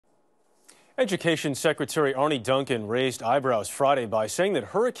Education Secretary Arne Duncan raised eyebrows Friday by saying that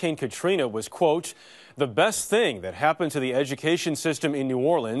Hurricane Katrina was, quote, the best thing that happened to the education system in New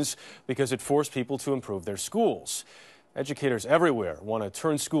Orleans because it forced people to improve their schools. Educators everywhere want to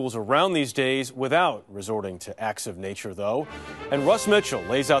turn schools around these days without resorting to acts of nature, though. And Russ Mitchell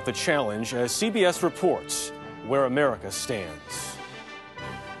lays out the challenge as CBS reports where America stands.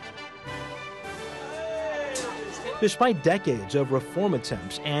 Despite decades of reform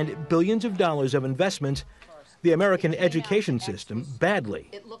attempts and billions of dollars of investment, the American education system badly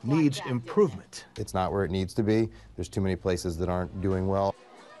needs improvement. It's not where it needs to be. There's too many places that aren't doing well.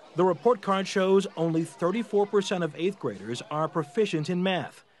 The report card shows only 34% of 8th graders are proficient in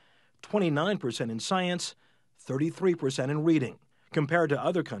math, 29% in science, 33% in reading. Compared to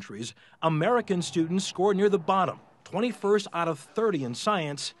other countries, American students score near the bottom, 21st out of 30 in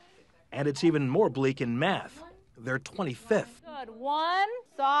science, and it's even more bleak in math. They're 25th. Good. One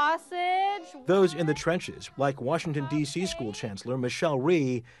sausage. Those in the trenches, like Washington, D.C. School Chancellor Michelle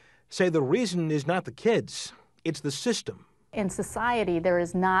Rhee, say the reason is not the kids, it's the system. In society, there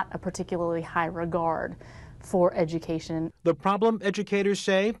is not a particularly high regard for education. The problem, educators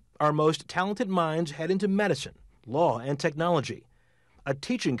say, our most talented minds head into medicine, law, and technology. A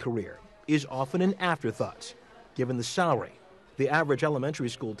teaching career is often an afterthought, given the salary. The average elementary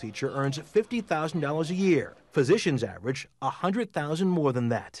school teacher earns $50,000 a year. Physicians average $100,000 more than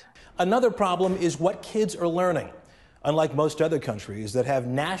that. Another problem is what kids are learning. Unlike most other countries that have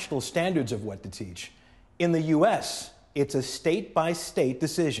national standards of what to teach, in the U.S., it's a state-by-state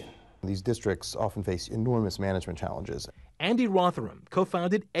decision. These districts often face enormous management challenges. Andy Rotherham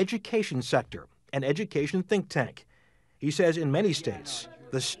co-founded Education Sector, an education think tank. He says in many states,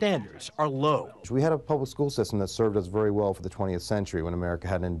 the standards are low. We had a public school system that served us very well for the 20th century when America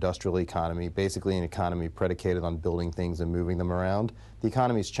had an industrial economy, basically an economy predicated on building things and moving them around. The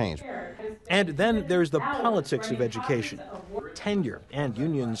economy's changed. And then there's the politics of education. Tenure and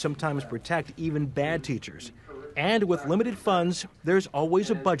unions sometimes protect even bad teachers. And with limited funds, there's always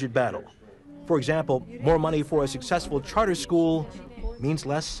a budget battle. For example, more money for a successful charter school means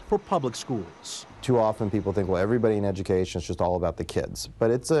less for public schools. Too often people think, well, everybody in education is just all about the kids. But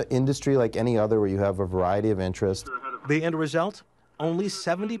it's an industry like any other where you have a variety of interests. The end result? Only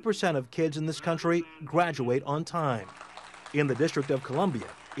 70% of kids in this country graduate on time. In the District of Columbia,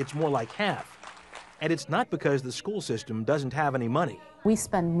 it's more like half. And it's not because the school system doesn't have any money. We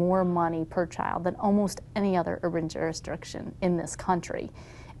spend more money per child than almost any other urban jurisdiction in this country,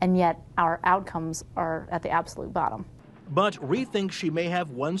 and yet our outcomes are at the absolute bottom. But Rhee thinks she may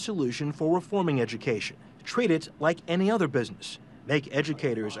have one solution for reforming education. Treat it like any other business. Make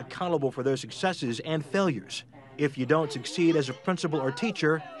educators accountable for their successes and failures. If you don't succeed as a principal or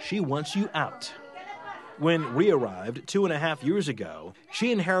teacher, she wants you out. When Rhee arrived 2.5 years ago,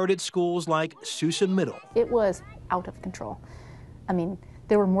 she inherited schools like Sousa Middle. It was out of control. I mean,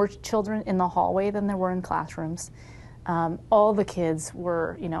 there were more children in the hallway than there were in classrooms. All the kids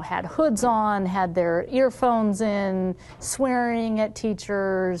were, had hoods on, had their earphones in, swearing at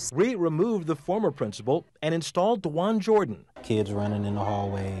teachers. Rhee removed the former principal and installed DeJuan Jordan. Kids running in the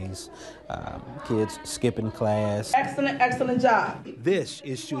hallways, kids skipping class. Excellent job. This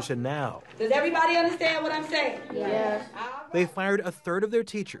is Sousa now. Does everybody understand what I'm saying? Yes. They fired 1/3 of their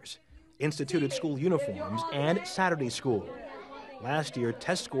teachers, instituted school uniforms, and Saturday school. Last year,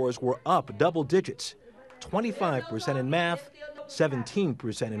 test scores were up double digits. 25% in math,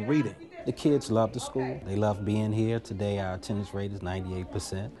 17% in reading. The kids love the school. They love being here. Today, our attendance rate is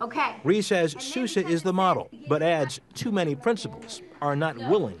 98%. Okay. Rhee says Sousa is the model, but adds too many principals are not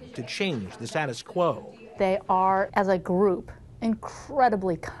willing to change the status quo. They are, as a group,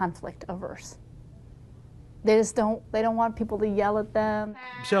 incredibly conflict averse. They don't want people to yell at them.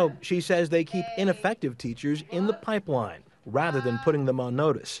 So she says they keep ineffective teachers in the pipeline rather than putting them on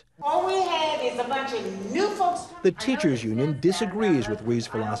notice. All we have is a bunch of new folks. The teachers union disagrees with Rhee's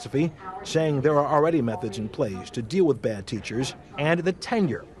philosophy, saying there are already methods in place to deal with bad teachers, and that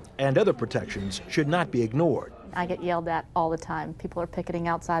tenure and other protections should not be ignored. I get yelled at all the time. People are picketing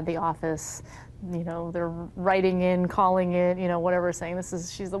outside the office. They're writing in, calling it, whatever, saying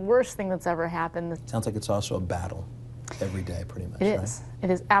she's the worst thing that's ever happened. Sounds like it's also a battle every day, pretty much. It is. Right?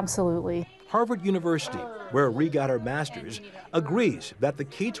 It is absolutely. Harvard University, where Rhee got her master's, agrees that the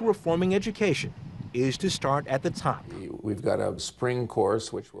key to reforming education is to start at the top. We've got a spring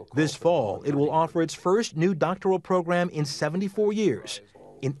course which will... This fall, it will offer its first new doctoral program in 74 years.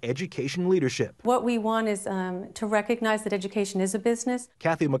 in education leadership. What we want is to recognize that education is a business.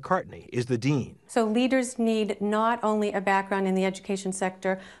 Kathy McCartney is the dean. So leaders need not only a background in the education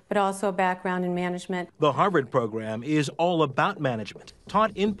sector, but also a background in management. The Harvard program is all about management,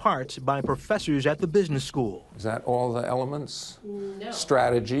 taught in part by professors at the business school. Is that all the elements? No.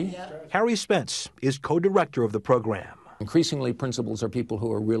 Strategy. Harry Spence is co-director of the program. Increasingly, principals are people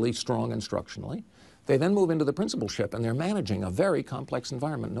who are really strong instructionally. They then move into the principalship, and they're managing a very complex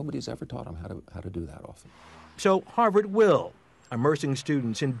environment. Nobody's ever taught them how to do that often. So Harvard will, immersing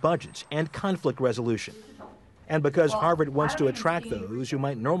students in budgets and conflict resolution. And because Harvard wants to attract those who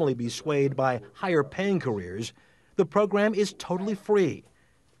might normally be swayed by higher-paying careers, the program is totally free.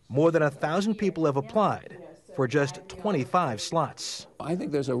 More than 1,000 people have applied for just 25 slots. I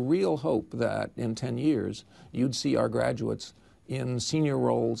think there's a real hope that in 10 years, you'd see our graduates in senior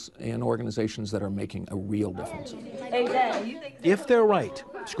roles in organizations that are making a real difference. If they're right,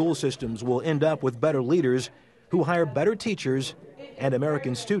 school systems will end up with better leaders who hire better teachers, and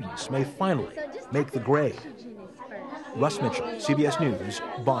American students may finally make the grade. Russ Mitchell, CBS News,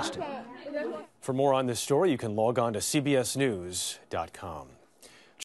 Boston. For more on this story, you can log on to cbsnews.com.